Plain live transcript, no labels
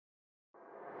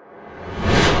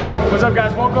What's up,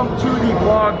 guys? Welcome to the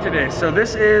vlog today. So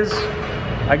this is,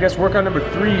 I guess, workout number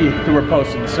 3 that we're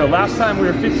posting. So last time we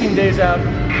were 15 days out.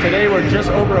 Today we're just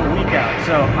over a week out.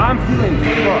 So I'm feeling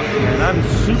fucked, man. I'm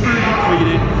super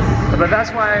depleted. But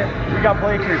that's why we got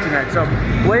Blake here tonight. So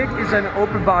Blake is an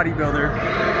open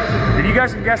bodybuilder. If you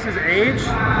guys can guess his age,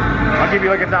 I'll give you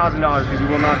like $1,000 because he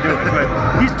will not do it. But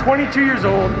he's 22 years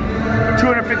old,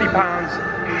 250 pounds.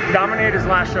 Dominated his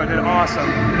last show, did awesome.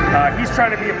 He's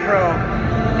trying to be a pro.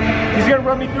 He's gonna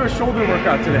run me through a shoulder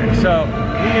workout today, so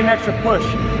we need an extra push,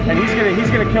 and he's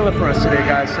gonna kill it for us today,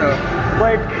 guys. So,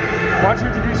 Blake, why don't you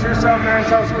introduce yourself, man?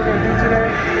 Tell us what we're gonna do today.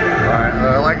 All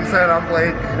right, like I said, I'm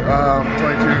Blake.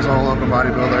 22 years old, open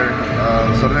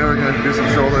bodybuilder. So today we're gonna do some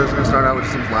shoulders. We're gonna start out with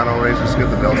some flat out raises, get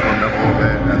the belts warmed up a little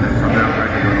bit, and then from there we're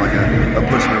gonna do like a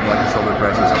push move, like a shoulder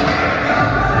press or something like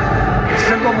that.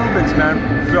 Simple movements, man.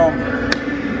 So,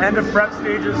 end of prep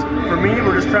stages. For me,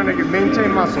 we're just trying to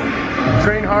maintain muscle.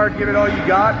 Train hard, give it all you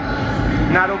got.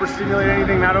 Not overstimulate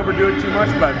anything, not overdo it too much,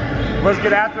 but let's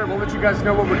get after it. We'll let you guys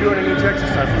know what we're doing in each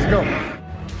exercise. Let's go.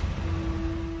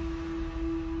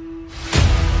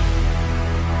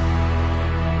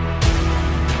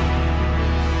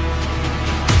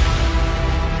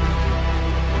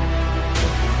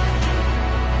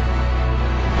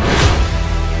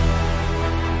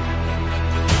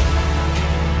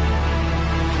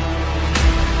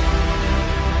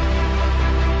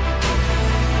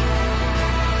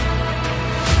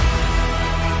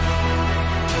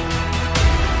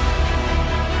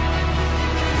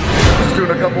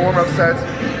 Doing a couple warm-up sets.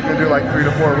 I'm gonna do like 3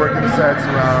 to 4 working sets,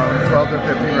 around 12 to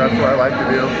 15 reps, what I like to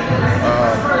do.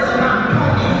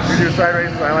 We do side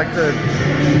raises. I like to,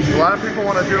 a lot of people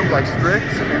want to do them like strict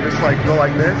and just like go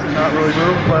like this and not really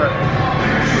move, but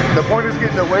the point is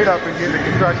getting the weight up and getting the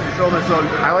contraction of the shoulder. So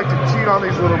I like to cheat on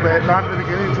these a little bit, not in the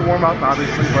beginning to warm up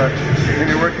obviously, but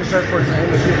in your working sets towards the end,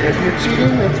 if you're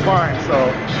cheating, it's fine. So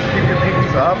keep your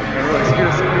pinkies up and really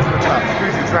squeeze the top.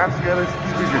 Squeeze your traps together,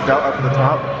 squeeze your delt up at the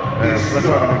top. That's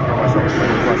what I'm doing for myself,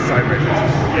 plus side raises.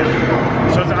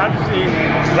 Yeah. So it's obviously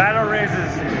lateral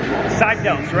raises, side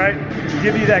delts, right?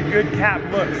 Give you that good cap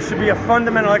look. It should be a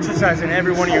fundamental exercise in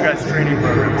every one of your guys' training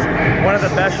programs. One of the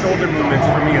best shoulder movements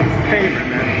for me, a favorite,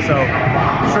 man. So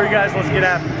I'm sure you guys, let's get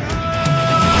after it.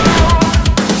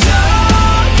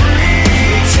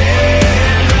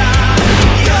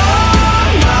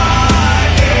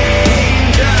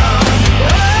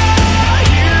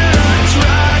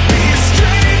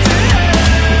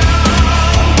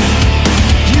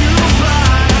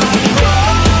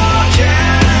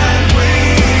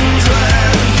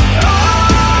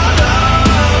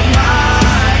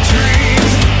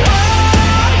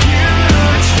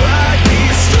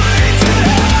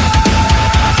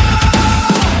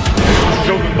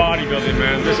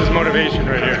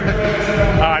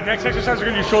 Next exercise, we're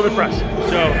gonna do shoulder press.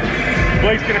 So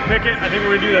Blake's gonna pick it. I think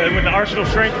we're gonna do that with the Arsenal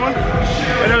Strength one.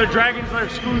 Another Dragons Lair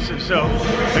exclusive. So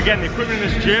again, the equipment in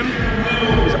this gym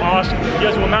is awesome. You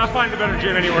guys will not find a better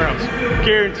gym anywhere else,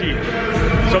 guaranteed.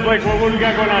 So Blake, what do we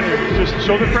got going on here? Just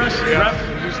shoulder press? Yeah. Reps?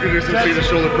 Just gonna do some seated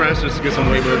shoulder press just to get some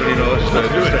weight movement, you know,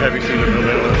 just a heavy seated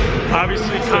movement.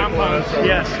 Obviously compound,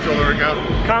 yes. Shoulder workout.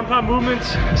 Compound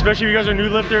movements, especially if you guys are new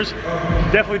lifters,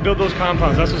 definitely build those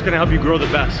compounds. That's what's gonna help you grow the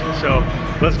best. So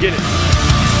let's get it.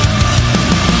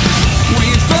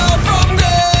 We fell from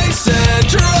grace and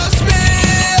trust me,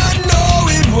 I know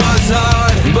it was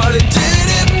hard, but it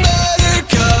didn't matter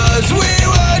cause we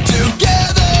were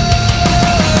together.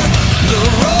 The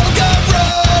road got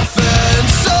rough and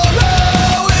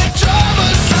somehow it drove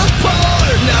us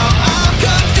apart. Now I'm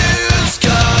confused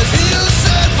cause you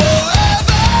said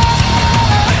forever,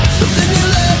 but then you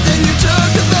left and you took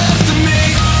the best of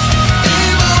me.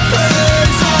 Evil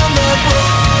praise on the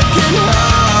broken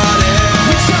hearted.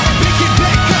 We try to pick it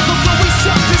back up before we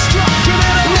self-destruct, and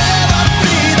it'll never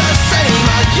be the same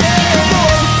again.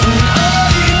 And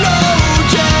I know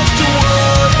just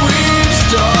what we've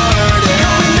started.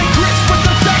 Coming to grips with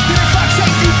the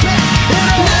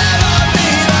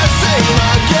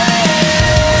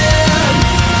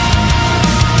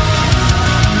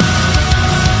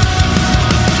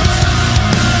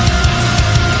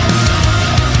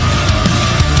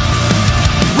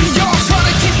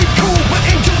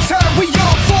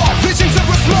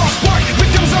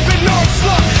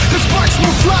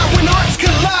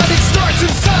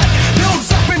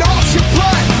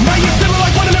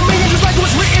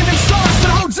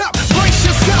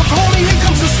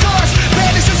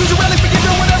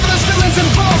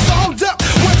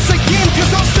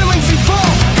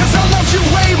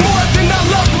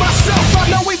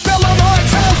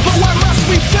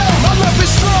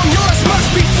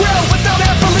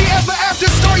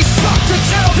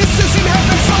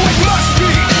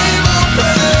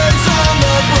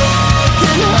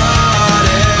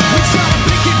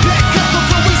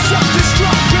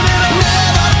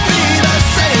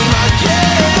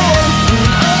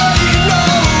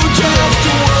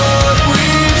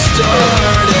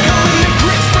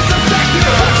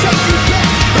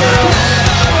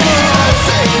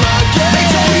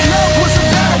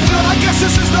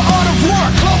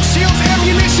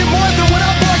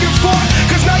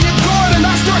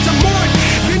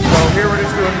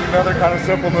another kind of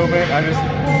simple movement. I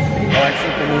like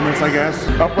simple movements, I guess.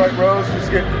 Upright rows, just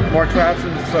get more traps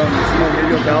and some more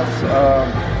medial delts.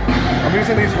 I'm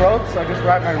using these ropes. I just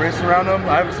wrap my wrists around them.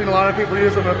 I haven't seen a lot of people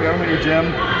use them. If you haven't at your gym,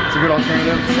 it's a good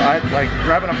alternative. So I like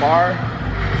grabbing a bar.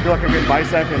 I feel like I'm getting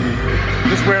bicep and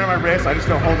just wearing on my wrist. I just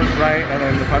don't hold it right, and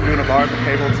then if I'm doing a bar, the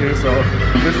cable too. So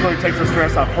this really takes the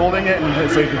stress off holding it, and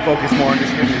so you can focus more on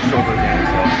just hitting your shoulder again.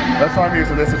 So that's why I'm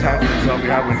using this attachment. So if you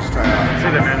have one, just try it out.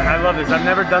 See that, man. I love this. I've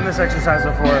never done this exercise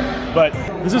before, but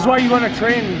this is why you want to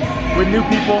train with new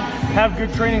people. Have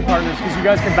good training partners because you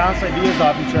guys can bounce ideas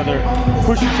off each other,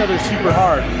 push each other super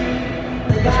hard.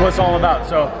 That's what it's all about.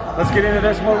 So let's get into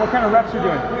this. What kind of reps are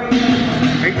you doing?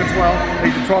 8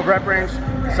 to 12 rep range.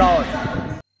 Solid.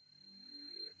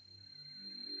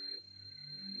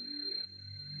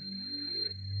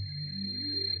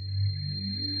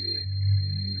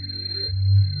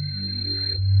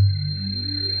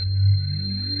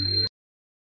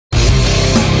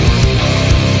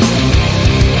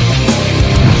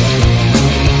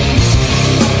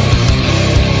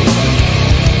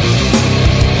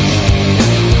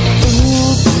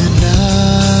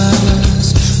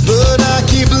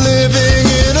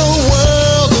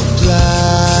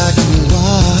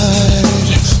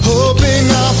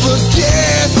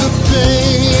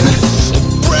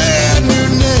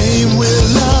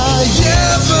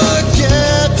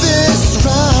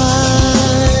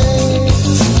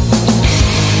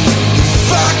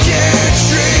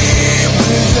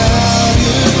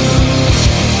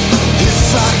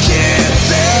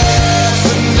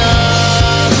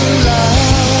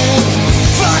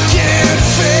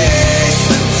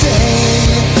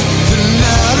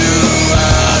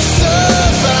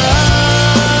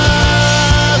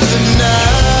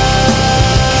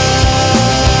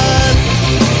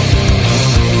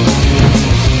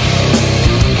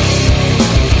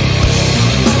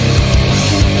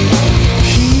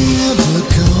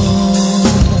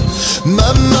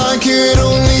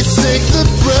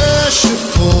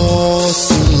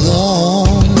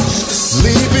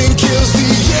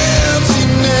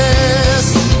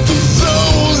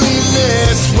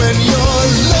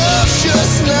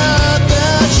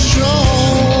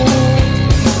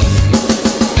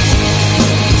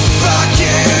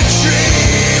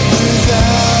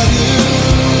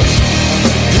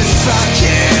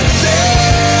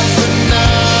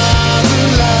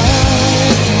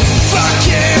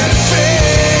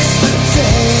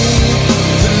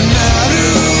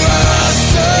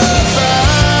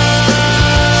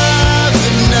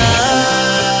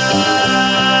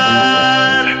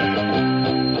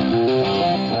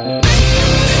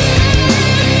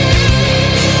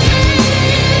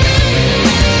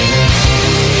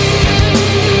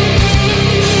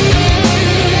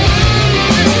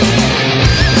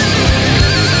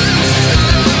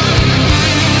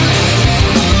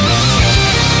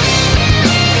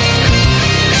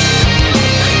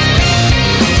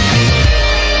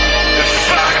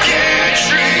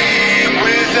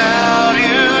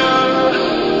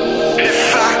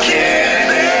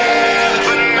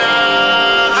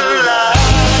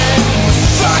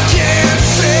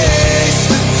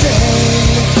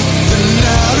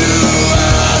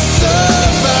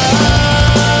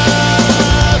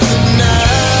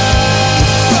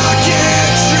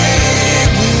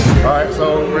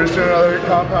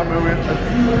 compound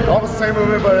movement. Almost the same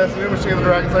movement, but it's a new machine, the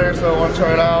Dragons Lair, so I want to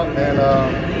try it out.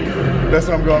 And this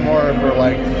one I'm going more for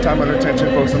like time under tension,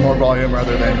 focusing more volume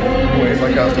rather than weights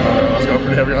like I was doing. I was going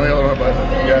pretty heavy on the other one, but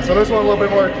yeah. So this one a little bit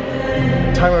more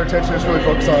time under tension, just really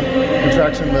focus on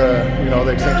contraction, the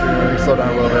extension, and slow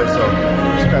down a little bit. So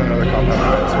just kind of another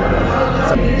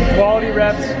compound movement. Quality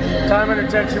reps, time under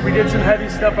tension. We did some heavy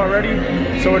stuff already,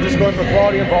 so we're just going for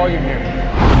quality and volume here.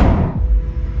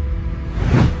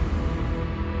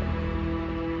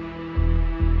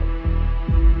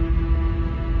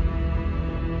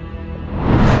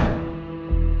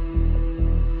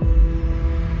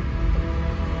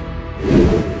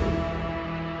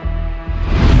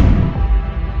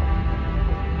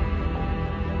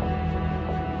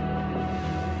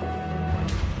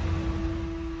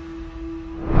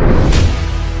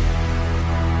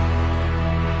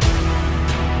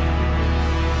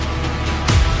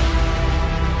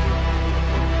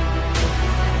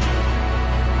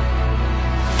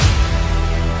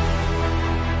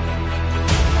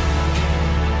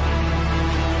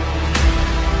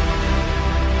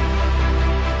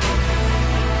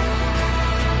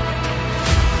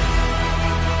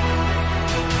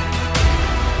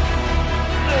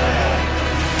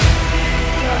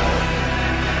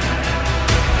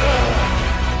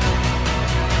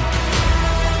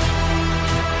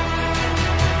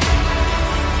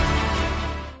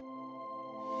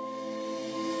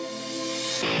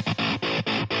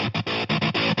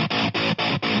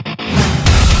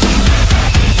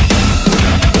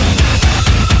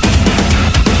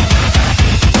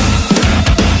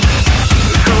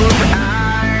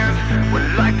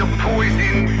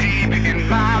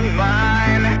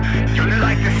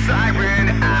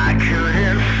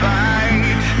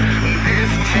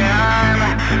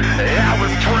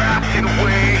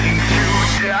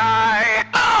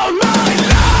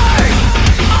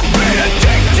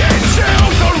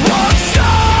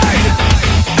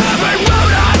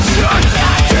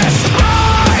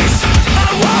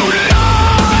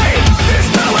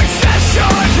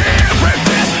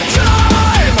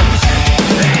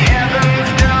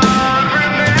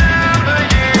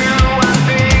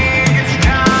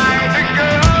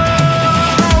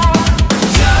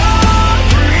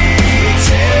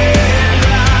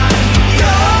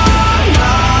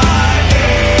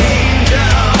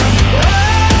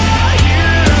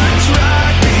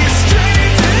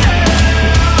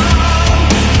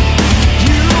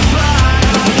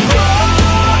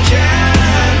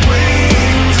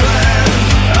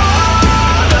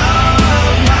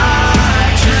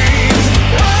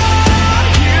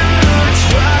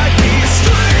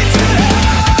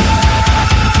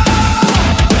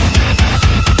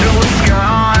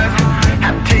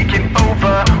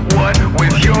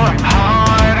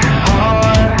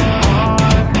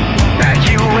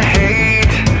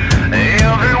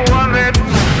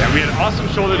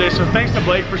 to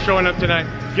Blake for showing up tonight.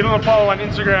 Give him a follow on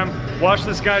Instagram. Watch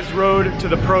this guy's road to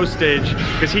the pro stage,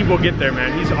 because he will get there,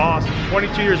 man. He's awesome.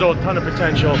 22 years old, ton of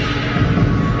potential.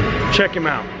 Check him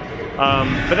out.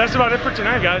 But that's about it for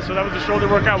tonight, guys. So that was the shoulder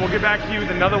workout. We'll get back to you with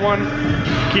another one.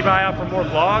 Keep an eye out for more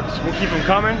vlogs. We'll keep them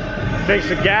coming. Thanks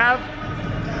to Gav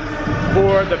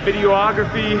for the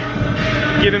videography.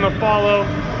 Give him a follow.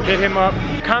 Hit him up.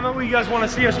 Comment what you guys want to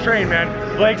see us train,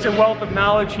 man. Blake's a wealth of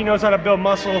knowledge. He knows how to build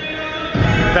muscle.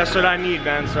 That's what I need,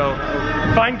 man. So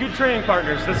find good training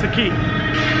partners. That's the key.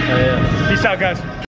 Peace out, guys.